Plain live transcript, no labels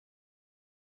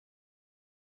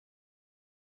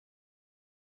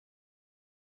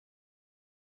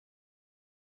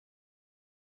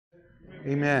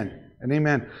Amen and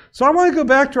amen. So I want to go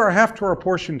back to our Haftorah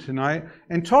portion tonight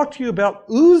and talk to you about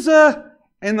Uzzah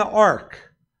and the Ark.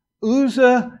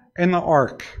 Uzzah and the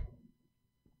Ark.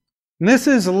 And this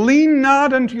is Lean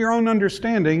Not Unto Your Own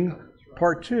Understanding,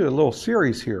 part 2, a little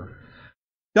series here.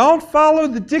 Don't follow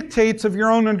the dictates of your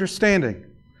own understanding.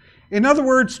 In other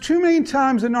words, too many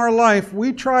times in our life,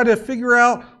 we try to figure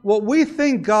out what we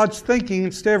think God's thinking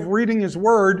instead of reading His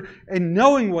Word and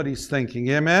knowing what He's thinking.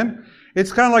 Amen?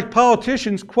 It's kind of like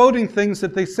politicians quoting things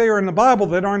that they say are in the Bible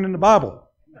that aren't in the Bible.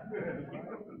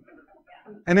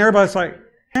 And everybody's like,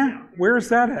 where's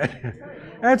that at?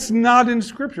 That's not in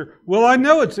Scripture. Well, I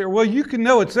know it's there. Well, you can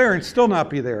know it's there and still not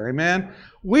be there. Amen?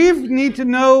 We need to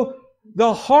know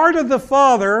the heart of the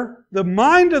Father, the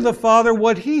mind of the Father,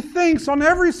 what He thinks on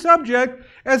every subject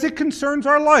as it concerns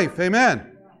our life.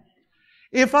 Amen?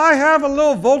 If I have a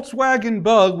little Volkswagen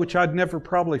Bug, which I'd never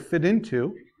probably fit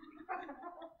into,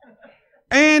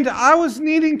 and I was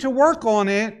needing to work on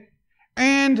it,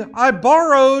 and I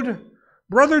borrowed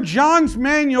Brother John's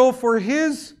manual for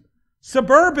his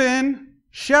Suburban,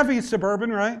 Chevy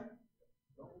Suburban, right?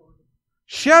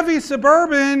 Chevy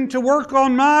Suburban to work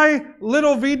on my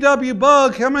little VW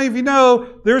Bug. How many of you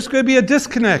know there's going to be a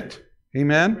disconnect?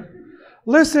 Amen?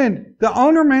 Listen, the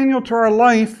owner manual to our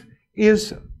life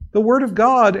is the Word of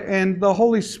God and the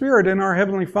Holy Spirit and our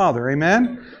Heavenly Father.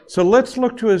 Amen? So let's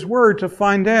look to His Word to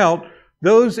find out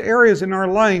those areas in our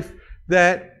life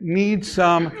that need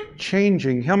some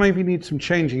changing. How many of you need some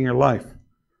changing in your life?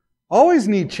 Always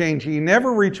need changing. You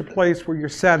never reach a place where you're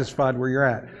satisfied where you're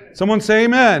at. Someone say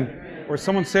amen. Or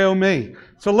someone say, oh me.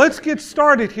 So let's get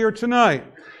started here tonight.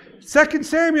 2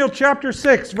 Samuel chapter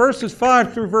 6, verses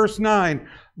 5 through verse 9.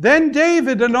 Then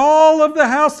David and all of the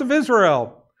house of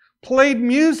Israel played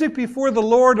music before the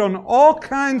Lord on all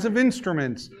kinds of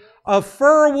instruments, of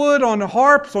fir wood, on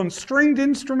harps, on stringed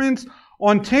instruments,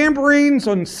 on tambourines,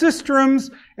 on sistrums,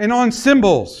 and on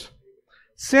cymbals.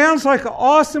 Sounds like an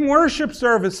awesome worship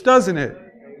service, doesn't it?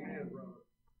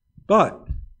 But,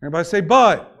 everybody say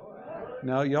but.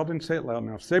 No, y'all didn't say it loud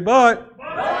enough. Say but.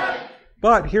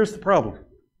 But here's the problem.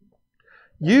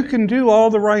 You can do all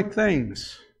the right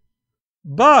things.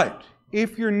 But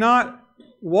if you're not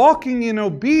walking in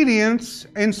obedience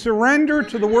and surrender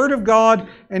to the Word of God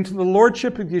and to the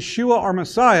Lordship of Yeshua, our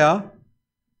Messiah,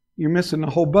 you're missing the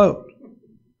whole boat.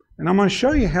 And I'm going to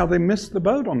show you how they missed the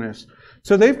boat on this.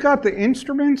 So they've got the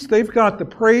instruments, they've got the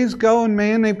praise going,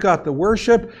 man, they've got the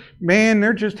worship. Man,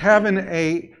 they're just having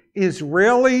a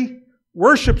Israeli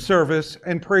worship service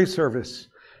and praise service.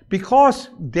 Because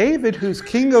David, who's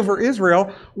king over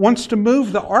Israel, wants to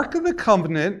move the Ark of the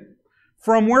Covenant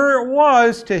from where it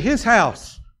was to his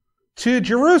house, to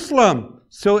Jerusalem,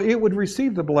 so it would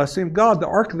receive the blessing of God. The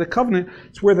Ark of the Covenant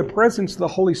is where the presence of the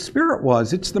Holy Spirit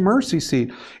was. It's the mercy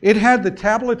seat. It had the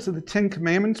tablets of the Ten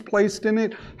Commandments placed in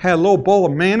it, had a little bowl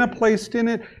of manna placed in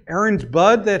it, Aaron's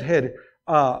bud that had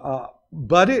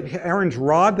budded, Aaron's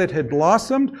rod that had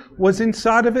blossomed was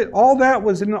inside of it. All that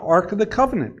was in the Ark of the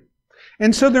Covenant.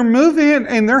 And so they're moving in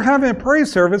and they're having a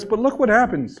praise service, but look what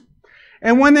happens.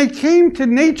 And when they came to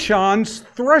Nachon's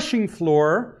threshing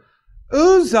floor,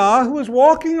 Uzzah, who was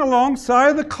walking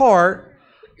alongside of the cart,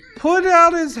 put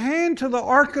out his hand to the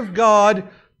ark of God,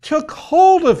 took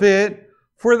hold of it,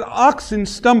 for the oxen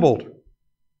stumbled.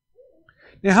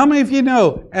 Now, how many of you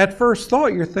know, at first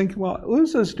thought, you're thinking, well,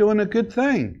 Uzzah's doing a good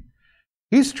thing.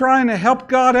 He's trying to help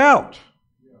God out.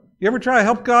 You ever try to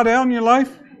help God out in your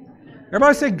life?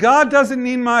 Everybody say, God doesn't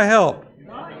need my help.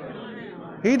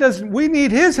 He doesn't. We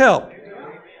need His help.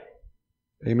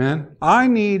 Amen. I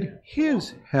need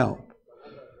His help.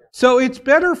 So it's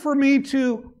better for me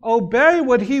to obey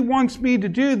what He wants me to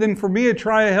do than for me to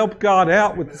try to help God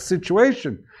out with the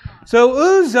situation. So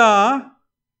Uzzah,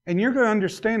 and you're going to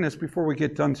understand this before we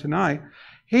get done tonight,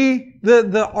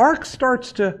 the ark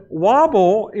starts to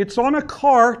wobble. It's on a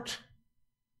cart,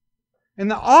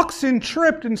 and the oxen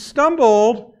tripped and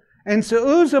stumbled, and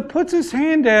so Uzzah puts his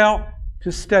hand out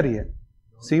to steady it.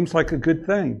 Seems like a good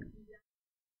thing.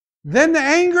 Then the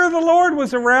anger of the Lord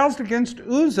was aroused against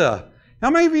Uzzah.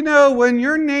 How many of you know when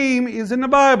your name is in the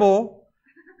Bible,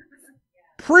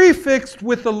 prefixed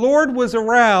with the Lord was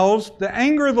aroused, the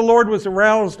anger of the Lord was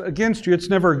aroused against you, it's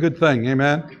never a good thing.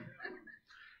 Amen?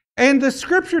 And the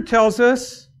Scripture tells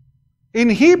us in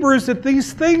Hebrews that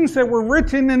these things that were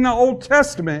written in the Old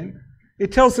Testament,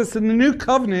 it tells us in the New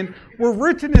Covenant, were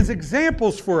written as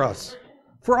examples for us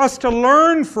to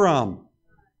learn from.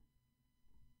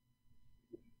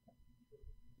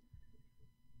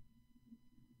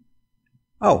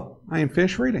 Oh, I am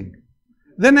finished reading.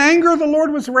 Then anger of the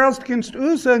Lord was aroused against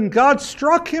Uzzah, and God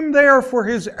struck him there for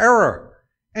his error.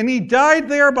 And he died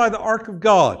there by the ark of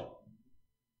God.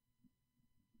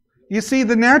 You see,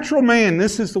 the natural man,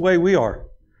 this is the way we are.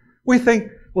 We think,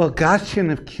 well, God shouldn't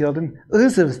have killed him.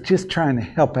 Uzzah was just trying to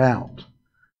help out.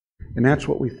 And that's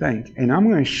what we think. And I'm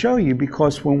going to show you,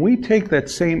 because when we take that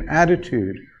same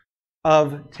attitude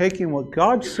of taking what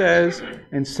God says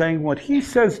and saying what He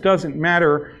says doesn't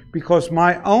matter, because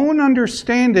my own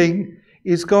understanding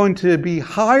is going to be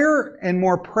higher and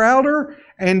more prouder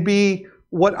and be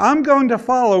what I'm going to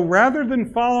follow rather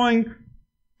than following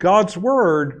God's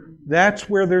Word, that's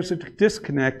where there's a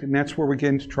disconnect, and that's where we get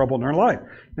into trouble in our life.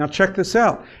 Now check this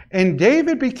out. And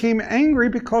David became angry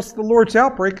because of the Lord's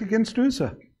outbreak against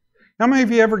Uzzah. How many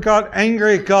of you ever got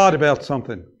angry at God about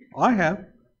something? I have.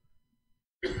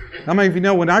 How many of you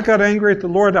know when I got angry at the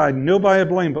Lord, I had nobody to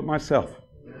blame but myself?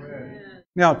 Amen.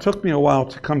 Now, it took me a while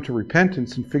to come to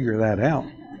repentance and figure that out.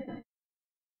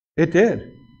 It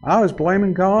did. I was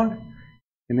blaming God,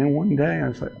 and then one day I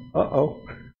was like, uh-oh.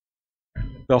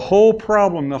 The whole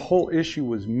problem, the whole issue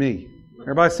was me.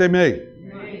 Everybody say me.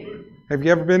 Me. Have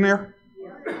you ever been there?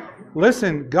 Yeah.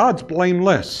 Listen, God's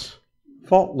blameless,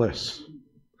 faultless.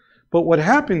 But what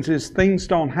happens is things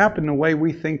don't happen the way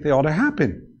we think they ought to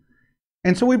happen.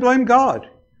 And so we blame God.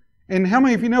 And how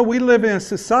many of you know we live in a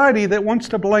society that wants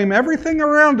to blame everything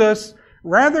around us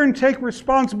rather than take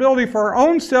responsibility for our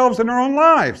own selves and our own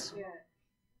lives? Yeah.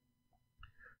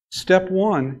 Step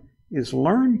one is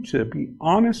learn to be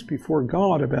honest before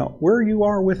God about where you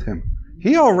are with Him.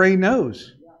 He already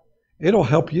knows. It'll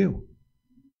help you.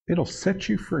 It'll set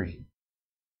you free.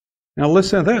 Now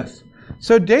listen to this.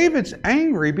 So David's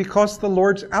angry because of the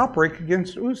Lord's outbreak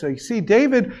against Uzzah. You see,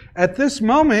 David at this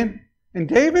moment, and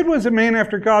David was a man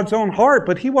after God's own heart,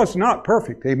 but he was not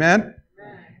perfect. Amen?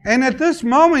 And at this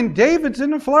moment, David's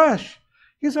in the flesh.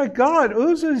 He's like, God,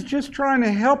 Uzzah is just trying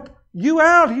to help you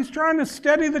out. He's trying to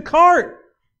steady the cart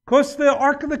because the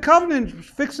Ark of the Covenant was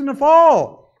fixing to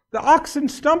fall. The oxen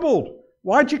stumbled.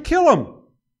 Why'd you kill him?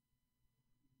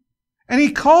 And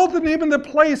he called the name of the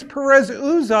place Perez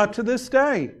Uzzah to this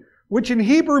day, which in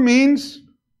Hebrew means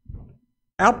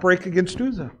outbreak against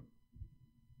Uzzah,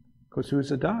 because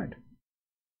Uzzah died.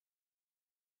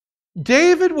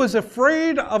 David was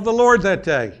afraid of the Lord that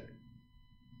day.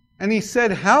 And he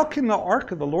said, how can the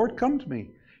ark of the Lord come to me?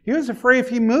 He was afraid if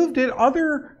he moved it,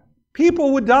 other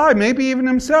people would die, maybe even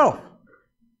himself.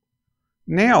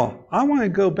 Now, I want to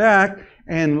go back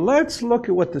and let's look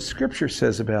at what the Scripture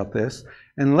says about this,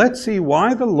 and let's see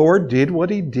why the Lord did what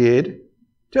He did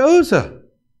to Uzzah.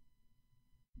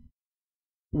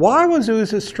 Why was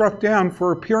Uzzah struck down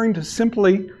for appearing to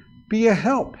simply be a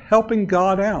helping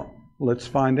God out? Let's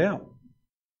find out.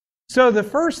 So the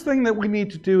first thing that we need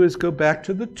to do is go back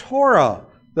to the Torah,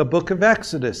 the book of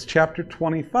Exodus, chapter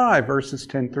 25, verses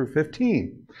 10 through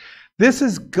 15. This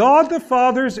is God the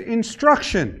Father's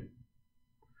instruction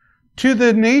to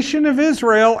the nation of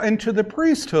Israel and to the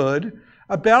priesthood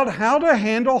about how to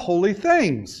handle holy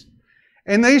things.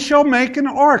 And they shall make an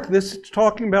ark. This is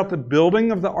talking about the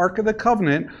building of the Ark of the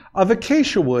Covenant of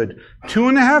acacia wood.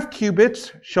 2.5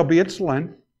 cubits shall be its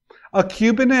length, 1.5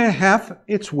 cubits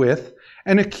its width,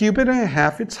 and 1.5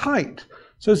 cubits its height.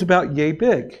 So it's about yay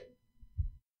big.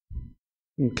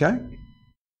 Okay?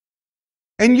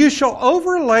 And you shall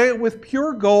overlay it with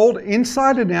pure gold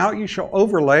inside and out. You shall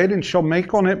overlay it and shall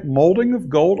make on it molding of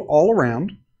gold all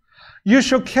around. You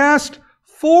shall cast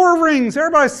 4 rings.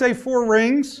 Everybody say 4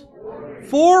 rings.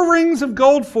 4 rings of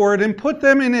gold for it and put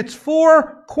them in its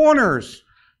 4 corners.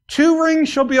 2 rings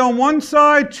shall be on one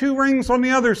side, 2 rings on the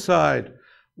other side.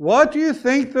 What do you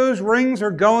think those rings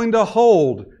are going to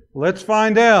hold? Let's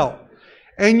find out.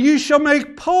 And you shall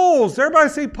make poles. Everybody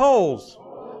say poles.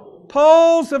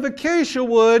 Poles of acacia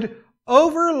wood,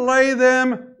 overlay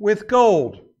them with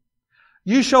gold.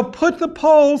 You shall put the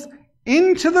poles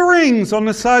into the rings on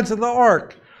the sides of the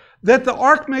ark, that the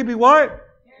ark may be what?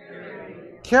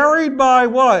 Carried by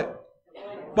what?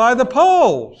 By the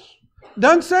poles.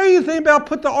 Doesn't say anything about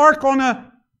put the ark on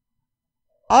a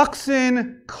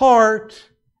oxen cart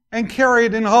and carry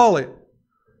it and haul it.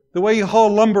 The way you haul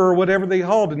lumber or whatever they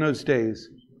hauled in those days.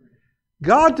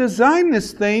 God designed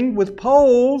this thing with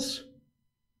poles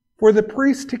for the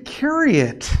priest to carry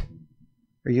it.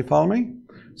 Are you following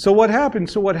me? So what happened?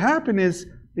 Is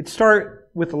it started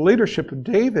with the leadership of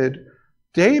David.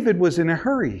 David was in a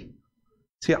hurry.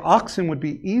 See, oxen would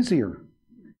be easier.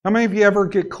 How many of you ever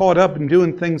get caught up in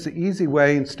doing things the easy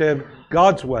way instead of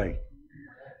God's way?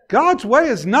 God's way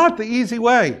is not the easy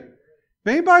way. If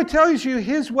anybody tells you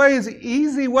his way is the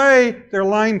easy way, they're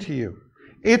lying to you.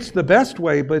 It's the best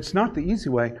way, but it's not the easy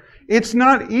way. It's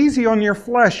not easy on your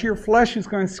flesh. Your flesh is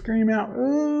going to scream out,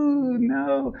 oh,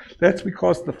 no. That's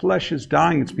because the flesh is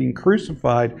dying. It's being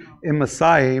crucified in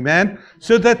Messiah, amen?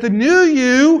 So that the new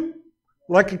you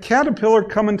like a caterpillar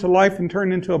coming to life and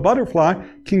turn into a butterfly,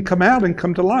 can come out and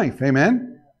come to life.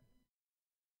 Amen?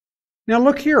 Now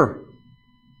look here.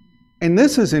 And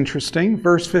this is interesting,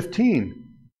 verse 15.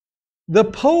 The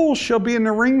poles shall be in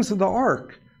the rings of the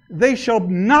ark. They shall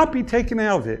not be taken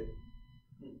out of it.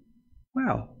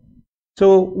 Wow.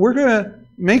 So we're going to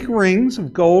make rings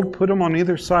of gold, put them on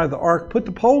either side of the ark, put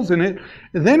the poles in it,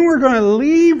 and then we're going to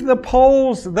leave the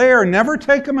poles there, never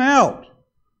take them out.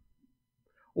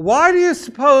 Why do you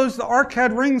suppose the ark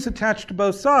had rings attached to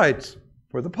both sides?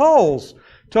 For the poles,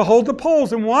 to hold the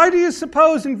poles. And why do you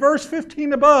suppose in verse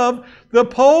 15 above, the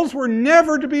poles were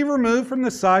never to be removed from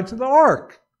the sides of the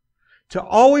ark? To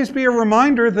always be a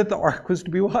reminder that the ark was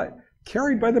to be what?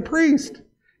 Carried by the priest.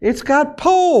 It's got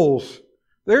poles.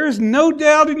 There is no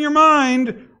doubt in your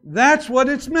mind that's what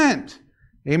it's meant.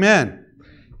 Amen.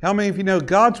 How many of you know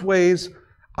God's ways?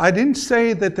 I didn't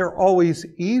say that they're always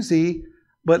easy,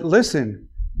 but listen,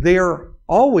 they're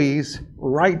always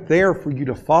right there for you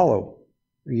to follow.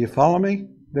 You follow me?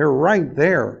 They're right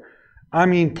there. I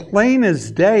mean, plain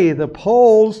as day, the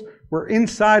poles were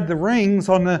inside the rings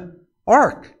on the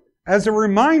ark as a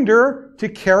reminder to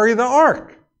carry the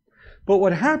ark. But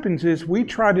what happens is we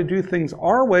try to do things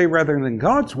our way rather than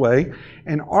God's way,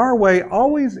 and our way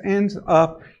always ends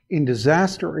up in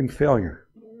disaster and failure.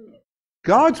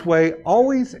 God's way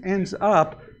always ends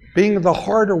up being the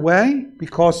harder way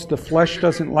because the flesh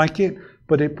doesn't like it,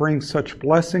 but it brings such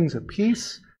blessings of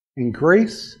peace and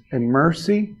grace and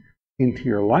mercy into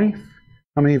your life.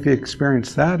 How many of you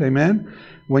experienced that? Amen?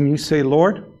 When you say,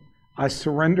 Lord, I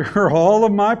surrender all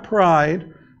of my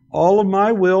pride, all of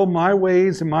my will, my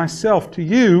ways, and myself to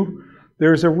you,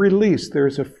 there's a release,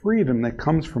 there's a freedom that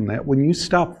comes from that when you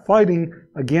stop fighting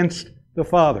against the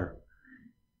Father.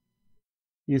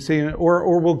 You see,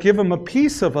 or we'll give him a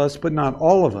piece of us, but not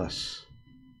all of us.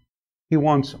 He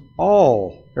wants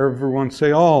all. Everyone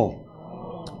say all.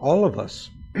 All of us.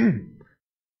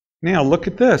 Now look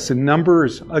at this in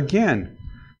Numbers again.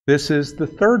 This is the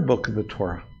third book of the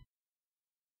Torah.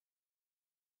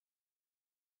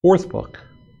 Fourth book.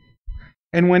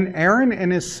 And when Aaron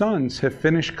and his sons have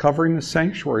finished covering the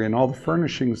sanctuary and all the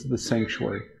furnishings of the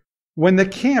sanctuary, when the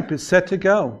camp is set to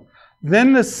go,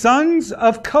 then the sons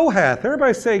of Kohath,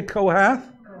 everybody say Kohath.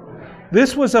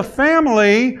 This was a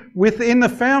family within the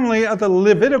family of the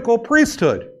Levitical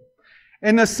priesthood.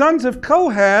 And the sons of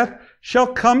Kohath shall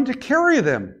come to carry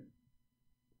them.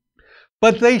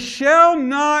 But they shall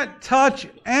not touch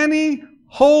any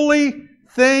holy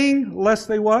thing, lest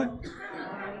they what?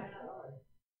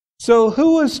 So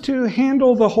who was to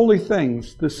handle the holy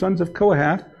things? The sons of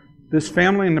Kohath, this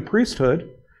family in the priesthood.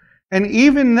 And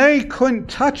even they couldn't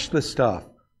touch the stuff.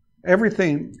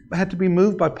 Everything had to be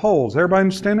moved by poles. Everybody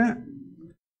understand that?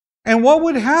 And what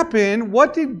would happen?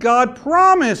 What did God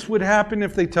promise would happen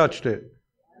if they touched it?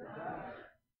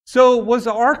 So was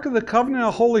the Ark of the Covenant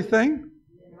a holy thing?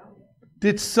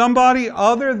 Did somebody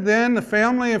other than the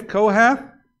family of Kohath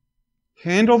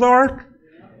handle the Ark?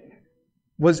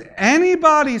 Was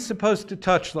anybody supposed to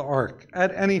touch the Ark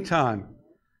at any time?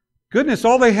 Goodness,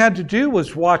 all they had to do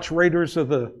was watch Raiders of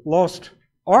the Lost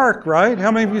Ark, right?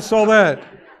 How many of you saw that?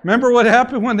 Remember what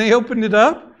happened when they opened it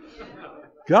up?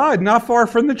 God, not far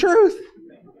from the truth.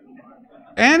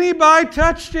 Anybody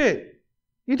touched it,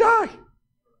 you die.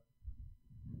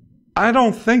 I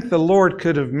don't think the Lord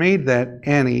could have made that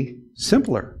any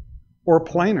simpler or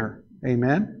plainer.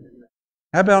 Amen?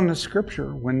 How about in the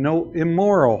Scripture when no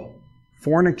immoral,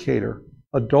 fornicator,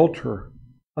 adulterer,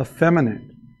 effeminate,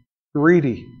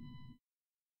 greedy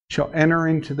shall enter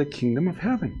into the kingdom of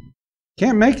heaven?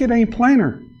 Can't make it any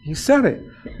plainer. He said it.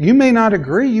 You may not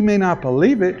agree, you may not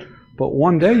believe it, but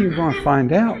one day you're going to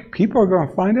find out. People are going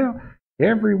to find out.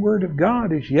 Every word of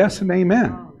God is yes and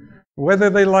amen. Whether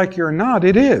they like you or not,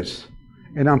 it is.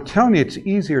 And I'm telling you, it's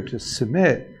easier to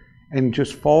submit and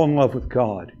just fall in love with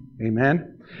God.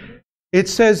 Amen? It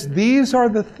says, these are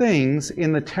the things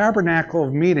in the tabernacle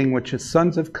of meeting which the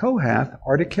sons of Kohath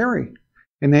are to carry.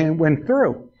 And they went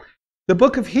through. The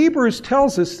book of Hebrews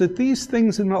tells us that these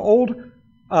things in the Old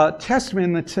Testament,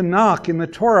 in the Tanakh, in the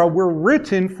Torah, were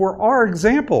written for our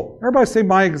example. Everybody say,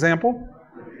 my example.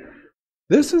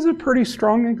 This is a pretty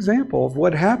strong example of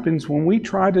what happens when we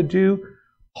try to do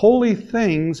holy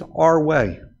things our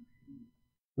way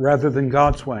rather than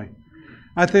God's way.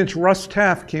 I think Russ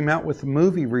Taff came out with a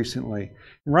movie recently.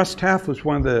 Russ Taff was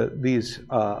one of these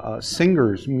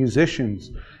singers,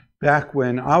 musicians, back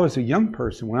when I was a young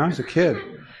person, when I was a kid,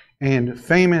 and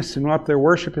famous and up there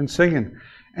worshiping, singing.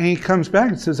 And he comes back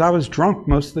and says, I was drunk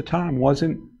most of the time,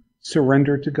 wasn't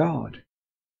surrendered to God.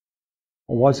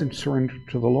 I wasn't surrendered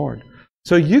to the Lord.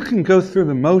 So you can go through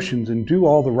the motions and do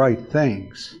all the right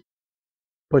things.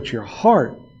 but your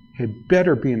heart had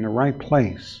better be in the right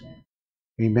place.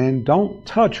 Amen. Don't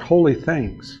touch holy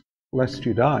things, lest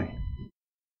you die.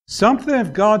 Something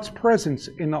of God's presence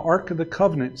in the Ark of the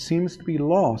Covenant seems to be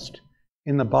lost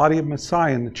in the body of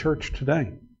Messiah in the church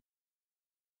today.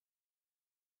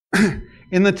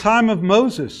 In the time of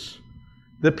Moses,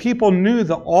 the people knew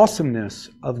the awesomeness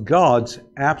of God's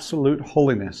absolute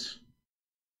holiness.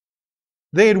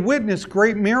 They had witnessed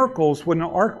great miracles when the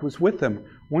ark was with them.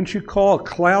 Once you call a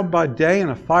cloud by day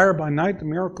and a fire by night the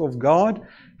miracle of God,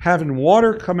 having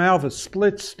water come out of a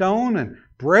split stone and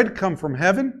bread come from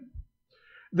heaven.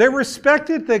 They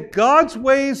respected that God's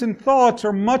ways and thoughts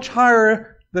are much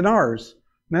higher than ours.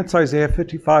 And that's Isaiah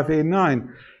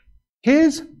 55:8-9.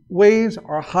 His ways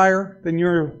are higher than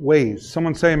your ways.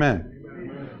 Someone say amen.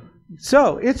 Amen.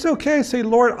 So it's okay to say,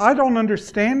 Lord, I don't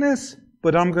understand this,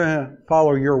 but I'm going to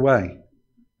follow your way.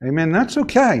 Amen. That's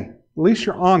okay. At least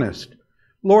you're honest.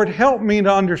 Lord, help me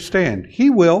to understand. He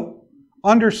will.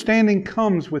 Understanding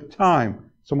comes with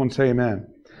time. Someone say amen.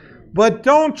 But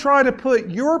don't try to put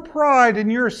your pride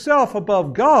and yourself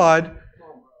above God.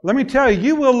 Let me tell you,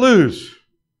 you will lose.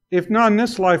 If not in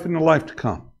this life, in the life to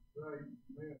come.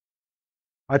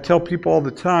 I tell people all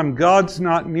the time, God's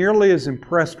not nearly as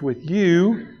impressed with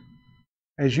you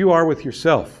as you are with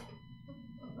yourself.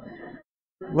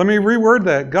 Let me reword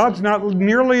that. God's not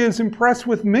nearly as impressed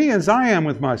with me as I am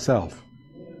with myself.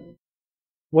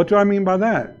 What do I mean by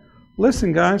that?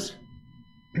 Listen, guys.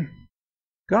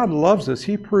 God loves us.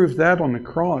 He proved that on the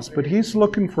cross. But He's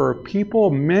looking for a people,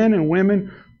 men and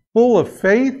women, full of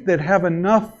faith that have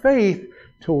enough faith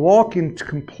to walk in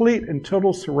complete and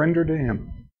total surrender to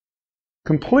Him.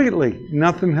 Completely,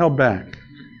 nothing held back.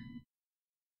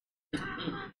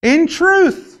 In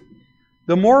truth,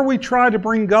 the more we try to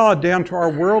bring God down to our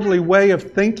worldly way of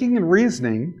thinking and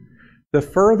reasoning, the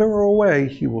further away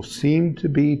He will seem to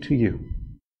be to you.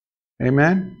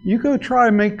 Amen? You go try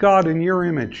and make God in your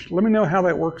image. Let me know how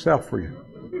that works out for you.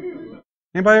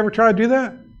 Anybody ever try to do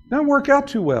that? Doesn't work out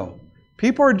too well.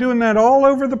 People are doing that all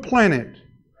over the planet.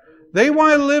 They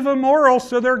want to live immoral,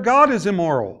 so their God is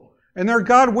immoral. And their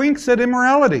God winks at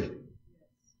immorality.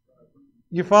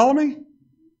 You follow me?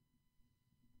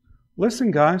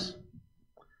 Listen, guys.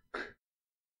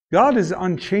 God is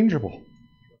unchangeable,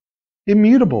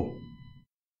 immutable.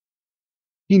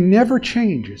 He never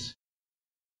changes.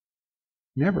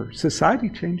 Never. Society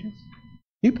changes.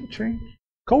 People change.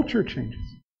 Culture changes.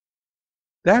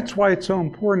 That's why it's so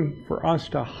important for us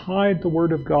to hide the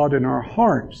Word of God in our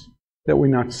hearts that we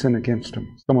not sin against Him.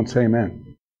 Someone say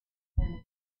amen.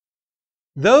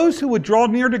 Those who would draw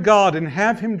near to God and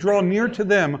have Him draw near to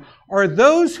them are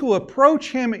those who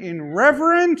approach Him in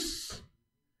reverence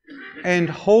and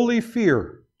holy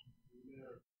fear.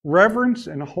 Reverence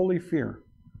and holy fear.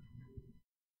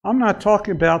 I'm not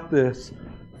talking about this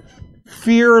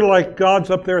fear like God's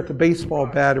up there at the baseball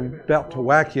bat and about to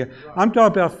whack you. I'm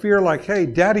talking about fear like, hey,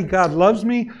 Daddy God loves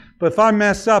me, but if I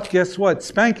mess up, guess what?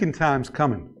 Spanking time's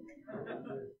coming.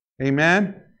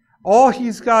 Amen? All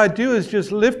He's got to do is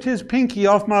just lift His pinky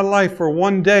off my life for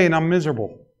one day and I'm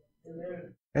miserable.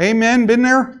 Amen? Been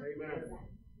there?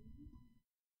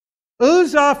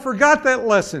 Uzzah forgot that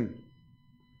lesson.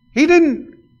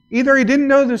 Either he didn't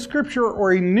know the Scripture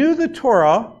or he knew the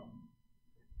Torah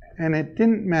and it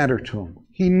didn't matter to him.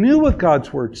 He knew what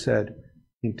God's Word said.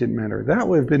 It didn't matter. That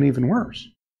would have been even worse.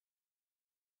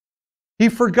 He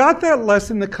forgot that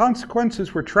lesson. The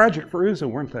consequences were tragic for Uzzah,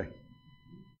 weren't they?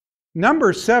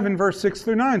 Numbers 7, verse 6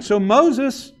 through 9. So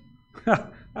Moses,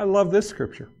 I love this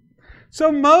scripture.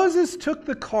 So Moses took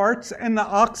the carts and the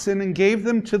oxen and gave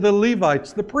them to the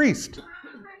Levites, the priest.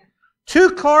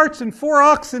 2 carts and 4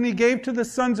 oxen he gave to the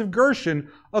sons of Gershon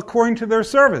according to their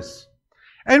service.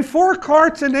 And 4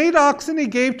 carts and 8 oxen he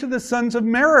gave to the sons of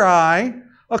Merari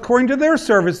according to their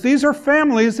service. These are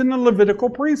families in the Levitical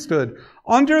priesthood,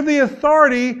 under the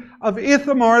authority of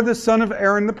Ithamar, the son of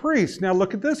Aaron the priest. Now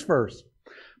look at this verse.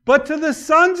 But to the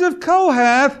sons of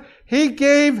Kohath he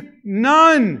gave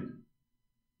none.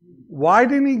 Why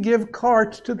didn't he give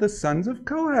carts to the sons of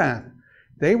Kohath?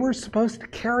 They were supposed to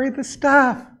carry the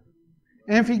stuff.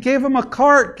 And if he gave them a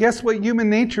cart, guess what human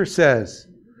nature says?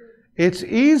 It's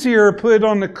easier to put it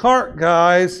on the cart,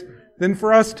 guys, than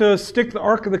for us to stick the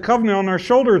Ark of the Covenant on our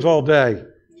shoulders all day.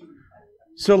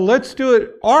 So let's do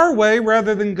it our way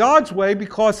rather than God's way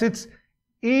because it's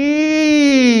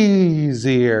easier.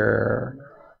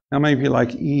 How many of you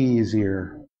like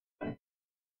easier?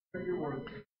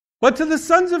 But to the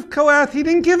sons of Kohath, he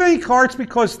didn't give any carts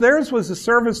because theirs was the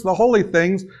service of the holy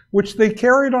things, which they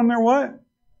carried on their what?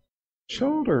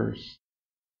 Shoulders.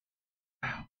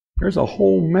 Wow. There's a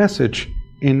whole message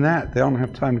in that. They don't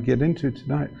have time to get into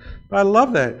tonight. But I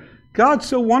love that. God's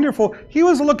so wonderful. He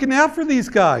was looking out for these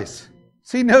guys.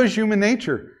 So he knows human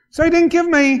nature. So he didn't give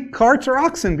me carts or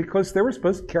oxen because they were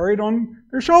supposed to carry it on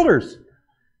their shoulders.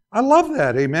 I love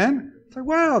that. Amen. It's like,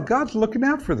 wow, God's looking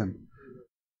out for them.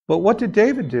 But what did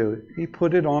David do? He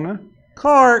put it on a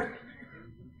cart.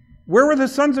 Where were the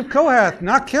sons of Kohath?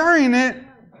 Not carrying it.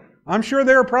 I'm sure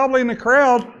they were probably in the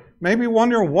crowd, maybe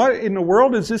wondering, what in the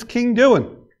world is this king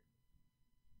doing?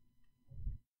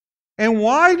 And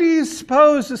why do you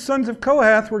suppose the sons of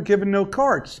Kohath were given no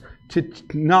carts? To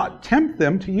not tempt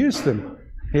them to use them.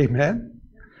 Amen.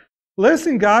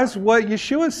 Listen, guys, what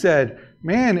Yeshua said.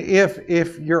 Man,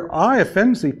 if your eye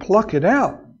offends thee, pluck it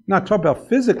out. Not talking about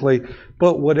physically,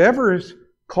 but whatever is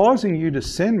causing you to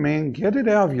sin, man, get it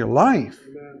out of your life.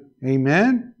 Amen.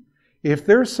 Amen. If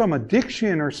there's some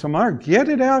addiction or some other, get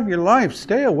it out of your life.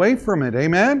 Stay away from it.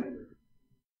 Amen.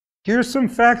 Here's some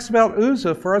facts about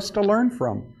Uzzah for us to learn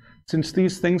from, since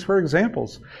these things were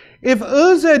examples. If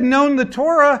Uzzah had known the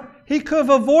Torah, he could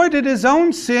have avoided his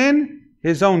own sin,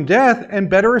 his own death, and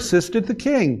better assisted the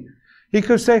king. He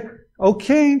could say, oh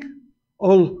king,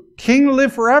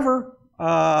 live forever.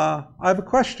 I have a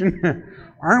question.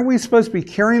 Aren't we supposed to be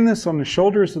carrying this on the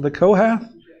shoulders of the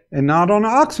Kohath and not on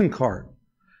an oxen cart?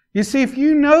 You see, if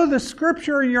you know the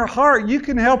scripture in your heart, you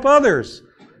can help others.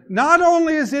 Not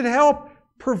only does it help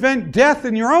prevent death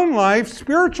in your own life,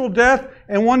 spiritual death,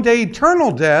 and one day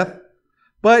eternal death,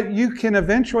 but you can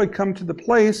eventually come to the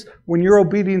place when your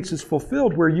obedience is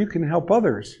fulfilled where you can help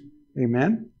others.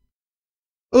 Amen.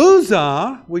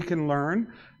 Uzzah, we can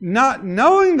learn, not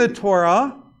knowing the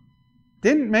Torah,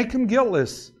 didn't make him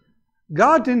guiltless.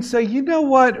 God didn't say, you know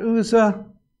what, Uzzah?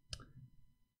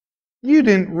 You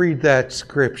didn't read that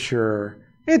scripture.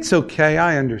 It's okay,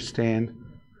 I understand.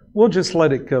 We'll just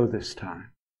let it go this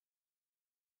time.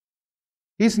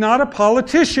 He's not a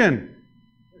politician.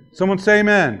 Someone say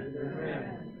amen.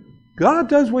 Amen. God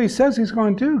does what he says he's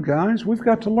going to do, guys. We've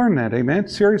got to learn that. Amen.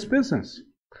 It's serious business.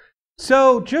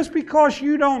 So just because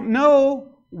you don't know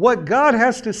what God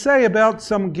has to say about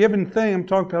some given thing, I'm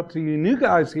talking about to you new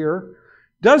guys here,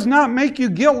 does not make you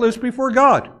guiltless before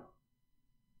God.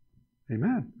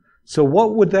 Amen. So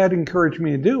what would that encourage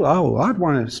me to do? Oh, I'd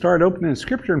want to start opening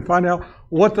Scripture and find out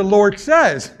what the Lord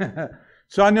says.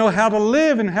 So I know how to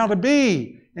live and how to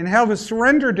be and how to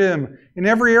surrender to Him in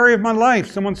every area of my life.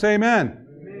 Someone say amen.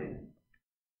 Amen.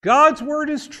 God's Word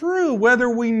is true whether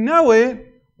we know it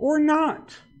or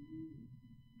not.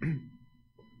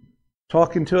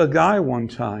 Talking to a guy one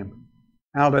time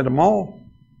out at a mall,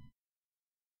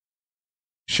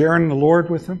 sharing the Lord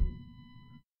with him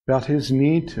about his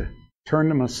need to turn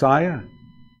to Messiah,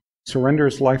 surrender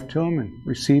his life to Him and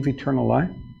receive eternal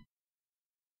life.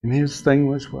 And his thing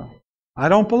was, well, I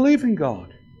don't believe in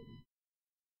God.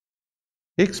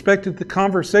 He expected the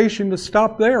conversation to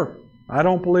stop there. I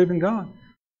don't believe in God.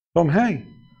 So, hey,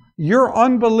 your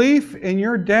unbelief and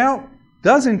your doubt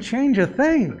doesn't change a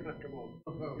thing.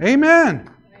 Amen.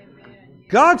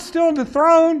 God's still on the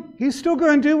throne. He's still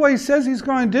going to do what He says He's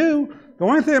going to do. The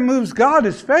only thing that moves God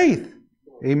is faith.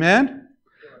 Amen.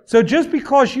 So just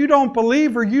because you don't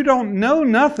believe or you don't know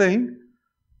nothing,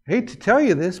 I hate to tell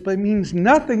you this, but it means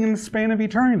nothing in the span of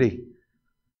eternity.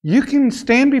 You can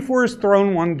stand before His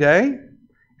throne one day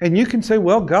and you can say,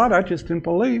 well, God, I just didn't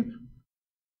believe.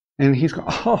 And He's going,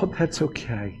 oh, that's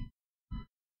okay.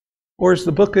 Or is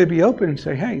the book going to be open and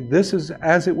say, hey, this is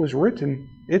as it was written.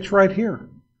 It's right here.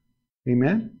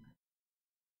 Amen?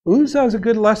 Uzzah is a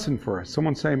good lesson for us.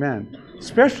 Someone say amen.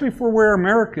 Especially for where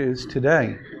America is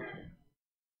today.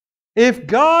 If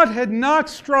God had not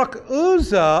struck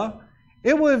Uzzah,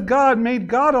 it would have made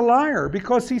God a liar.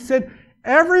 Because He said,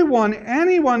 everyone,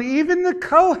 anyone, even the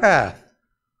Kohath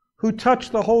who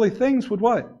touched the holy things would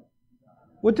what?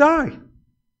 Would die.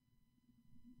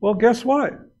 Well, guess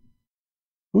what?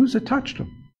 Uzzah touched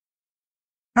him.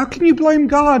 How can you blame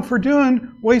God for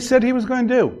doing what He said He was going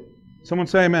to do? Someone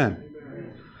say amen.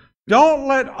 Amen. Don't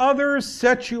let others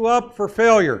set you up for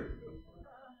failure.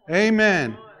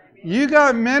 Amen. You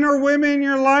got men or women in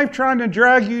your life trying to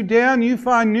drag you down. You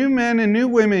find new men and new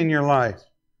women in your life.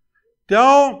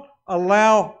 Don't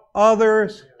allow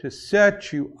others to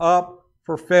set you up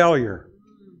for failure.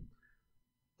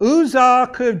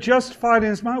 Uzzah could have justified in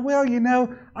his mind, well,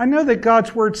 I know that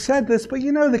God's Word said this, but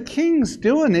the king's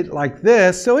doing it like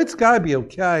this, so it's got to be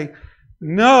okay.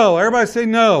 No. Everybody say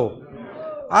no.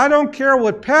 No. I don't care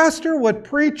what pastor, what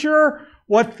preacher,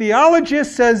 what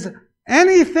theologist says,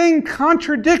 anything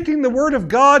contradicting the Word of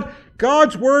God,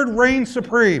 God's Word reigns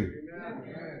supreme.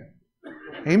 Amen.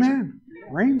 Amen.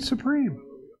 Reigns supreme.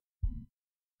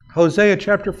 Hosea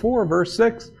chapter 4, verse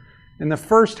 6. And the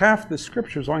first half of the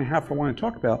scripture is only half I want to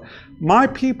talk about. My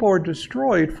people are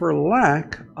destroyed for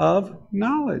lack of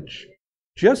knowledge.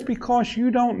 Just because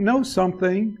you don't know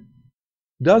something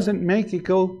doesn't make it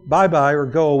go bye-bye or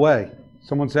go away.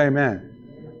 Someone say amen.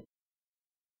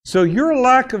 So your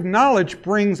lack of knowledge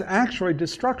brings actually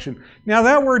destruction. Now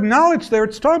that word knowledge there,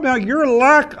 it's talking about your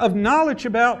lack of knowledge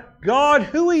about God,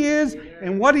 who He is,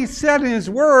 and what He said in His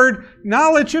Word,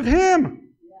 knowledge of Him.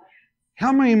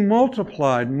 How many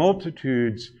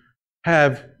multitudes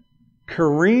have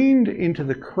careened into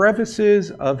the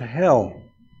crevices of hell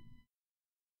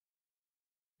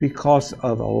because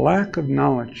of a lack of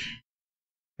knowledge?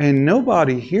 And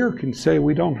nobody here can say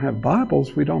we don't have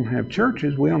Bibles, we don't have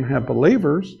churches, we don't have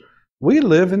believers. We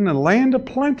live in the land of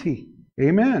plenty.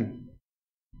 Amen.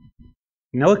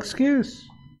 No excuse.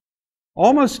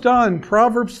 Almost done.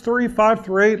 Proverbs 3,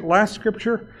 5-8, last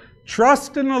scripture.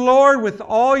 Trust in the Lord with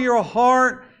all your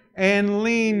heart and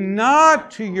lean not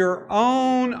to your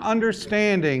own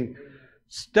understanding.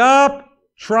 Stop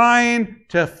trying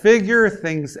to figure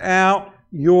things out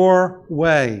your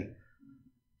way.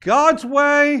 God's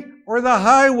way or the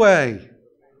highway,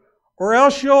 or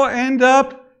else you'll end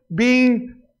up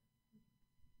being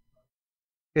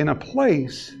in a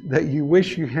place that you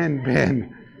wish you hadn't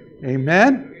been.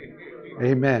 Amen?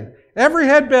 Amen. Every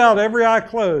head bowed, every eye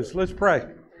closed. Let's pray.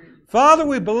 Father,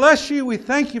 we bless you. We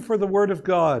thank you for the Word of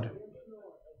God.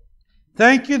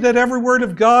 Thank you that every word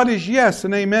of God is yes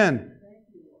and amen.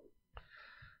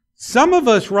 Some of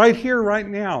us right here, right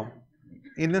now,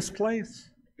 in this place,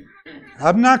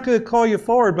 I'm not going to call you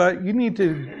forward, but you need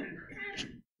to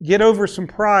get over some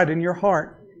pride in your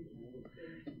heart.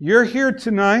 You're here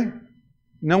tonight.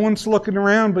 No one's looking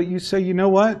around, but you say, you know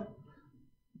what?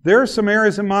 There are some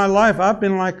areas in my life I've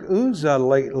been like Uzzah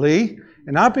lately,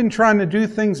 and I've been trying to do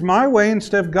things my way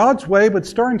instead of God's way, but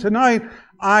starting tonight,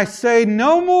 I say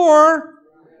no more,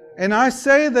 and I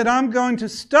say that I'm going to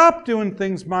stop doing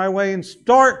things my way and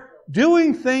start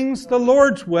doing things the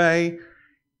Lord's way.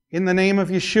 In the name of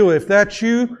Yeshua. If that's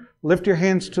you, lift your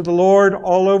hands to the Lord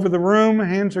all over the room.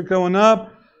 Hands are going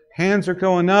up. Hands are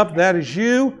going up. That is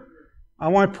you. I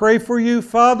want to pray for you.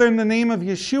 Father, in the name of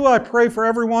Yeshua, I pray for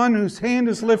everyone whose hand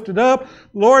is lifted up.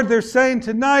 Lord, they're saying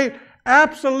tonight,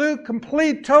 absolute,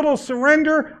 complete, total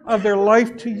surrender of their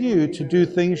life to you to do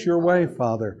things your way,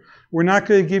 Father. We're not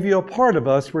going to give you a part of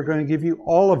us. We're going to give you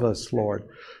all of us, Lord.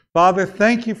 Father,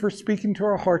 thank you for speaking to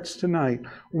our hearts tonight.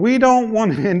 We don't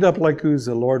want to end up like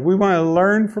Uzzah, Lord. We want to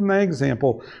learn from that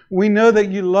example. We know that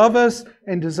you love us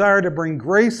and desire to bring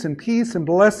grace and peace and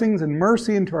blessings and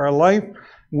mercy into our life.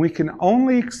 We can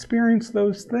only experience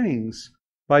those things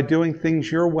by doing things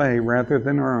your way rather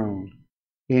than our own.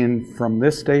 And from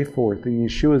this day forth, in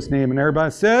Yeshua's name. And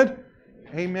everybody said,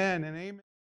 amen and amen.